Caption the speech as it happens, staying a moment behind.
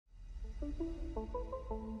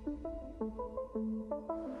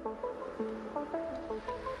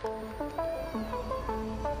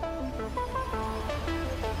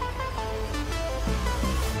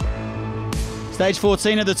Stage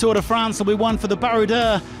 14 of the Tour de France will be one for the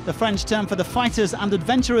baroudeurs, the French term for the fighters and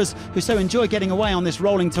adventurers who so enjoy getting away on this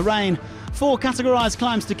rolling terrain. 4 categorised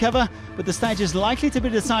climbs to cover, but the stage is likely to be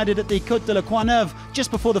decided at the Côte de la Courneuve just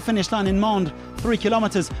before the finish line in Mende, 3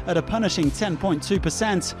 kilometres at a punishing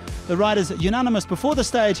 10.2%. The riders unanimous before the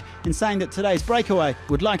stage in saying that today's breakaway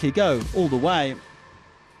would likely go all the way.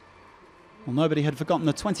 Well, nobody had forgotten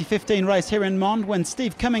the 2015 race here in Mende when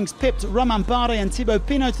Steve Cummings pipped Romain Bardet and Thibaut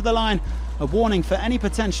Pinot to the line, a warning for any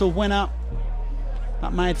potential winner.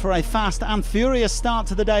 That made for a fast and furious start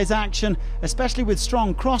to the day's action, especially with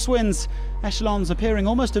strong crosswinds, echelons appearing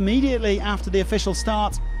almost immediately after the official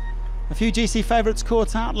start. A few GC favourites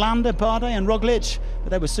caught out, Landa, Bardet and Roglic, but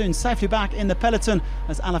they were soon safely back in the peloton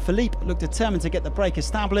as Alaphilippe looked determined to get the break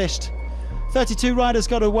established. 32 riders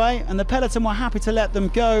got away and the peloton were happy to let them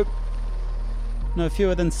go. No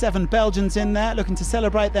fewer than 7 Belgians in there looking to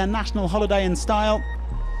celebrate their national holiday in style.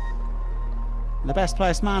 The best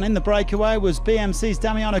placed man in the breakaway was BMC's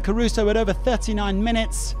Damiano Caruso at over 39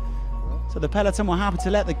 minutes. So the peloton were happy to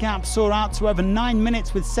let the gap soar out to over 9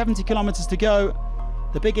 minutes with 70 kilometres to go,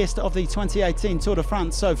 the biggest of the 2018 Tour de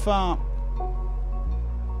France so far.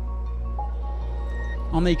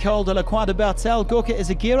 On the Col de la Croix de Bertel, Gorka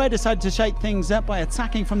Izagirre decided to shake things up by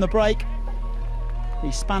attacking from the break.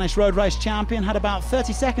 The Spanish road race champion had about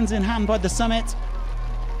 30 seconds in hand by the summit.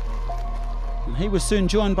 And he was soon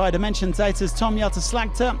joined by Dimension Data's Tom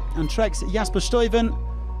Jelte-Slagter and Trek's Jasper STUYVEN.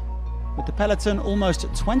 With the peloton almost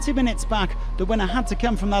 20 minutes back, the winner had to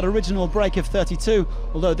come from that original break of 32,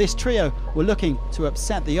 although this trio were looking to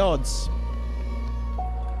upset the odds.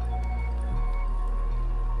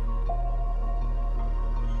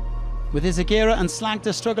 With Izagirre and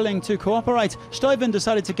Slagter struggling to cooperate, STUYVEN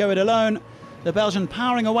decided to go it alone. The Belgian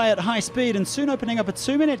powering away at high speed and soon opening up a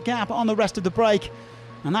 2-minute gap on the rest of the break.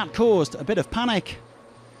 And that caused a bit of panic.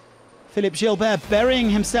 Philippe Gilbert burying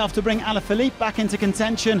himself to bring Alaphilippe back into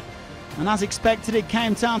contention. And as expected, it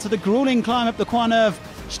came down to the gruelling climb up the Courneuve.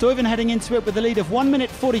 STUYVEN heading into it with a lead of 1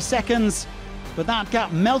 minute 40 seconds. But that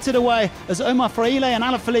gap melted away as Omar, FRAILE and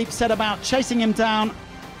Alaphilippe set about chasing him down.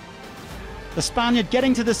 The Spaniard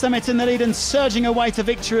getting to the summit in the lead and surging away to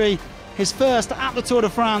victory. His first at the Tour de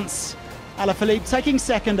France. Alaphilippe taking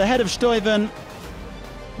second ahead of STUYVEN.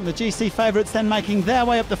 The GC favourites then making their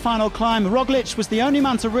way up the final climb. Roglic was the only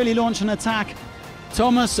man to really launch an attack.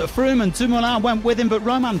 Thomas, Froome and Dumoulin went with him, but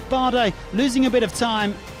Romain Bardet losing a bit of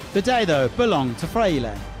time. The day, though, belonged to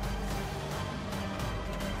FRAILE.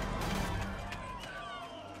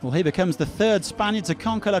 Well, he becomes the 3rd Spaniard to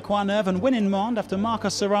conquer La Courneuve and win in Mende after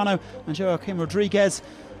Marcos Serrano and Joaquim Rodriguez.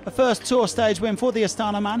 A first Tour stage win for the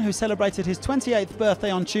Astana man, who celebrated his 28th birthday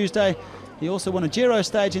on Tuesday. He also won a Giro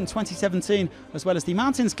stage in 2017, as well as the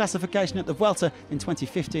Mountains classification at the Vuelta in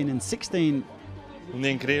 2015 and 16.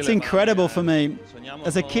 It's incredible for me.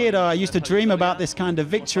 As a kid, I used to dream about this kind of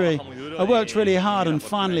victory. I worked really hard and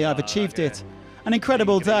finally I've achieved it. An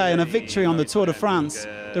incredible day and a victory on the Tour de France.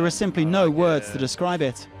 There are simply no words to describe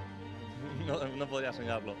it.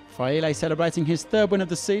 FRAILE celebrating his 3rd win of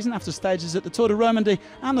the season after stages at the Tour de Romandie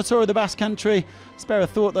and the Tour of the Basque Country. Spare a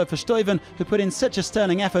thought though for STUYVEN, who put in such a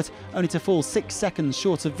sterling effort, only to fall 6 seconds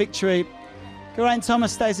short of victory. Geraint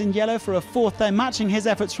Thomas stays in yellow for a 4th day, matching his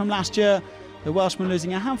efforts from last year. The Welshman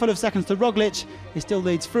losing a handful of seconds to Roglic. He still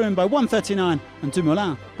leads Froome by 1:39 and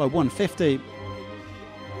Dumoulin by 1:50.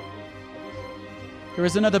 There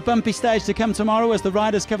is another bumpy stage to come tomorrow as the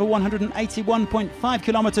riders cover 181.5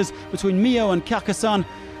 kilometres between Millau and Carcassonne.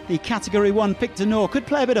 The Category 1 Pic du Nord could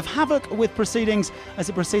play a bit of havoc with proceedings as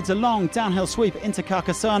it proceeds a long downhill sweep into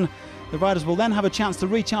Carcassonne. The riders will then have a chance to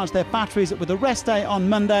recharge their batteries with a rest day on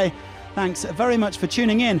Monday. Thanks very much for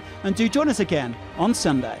tuning in and do join us again on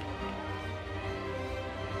Sunday.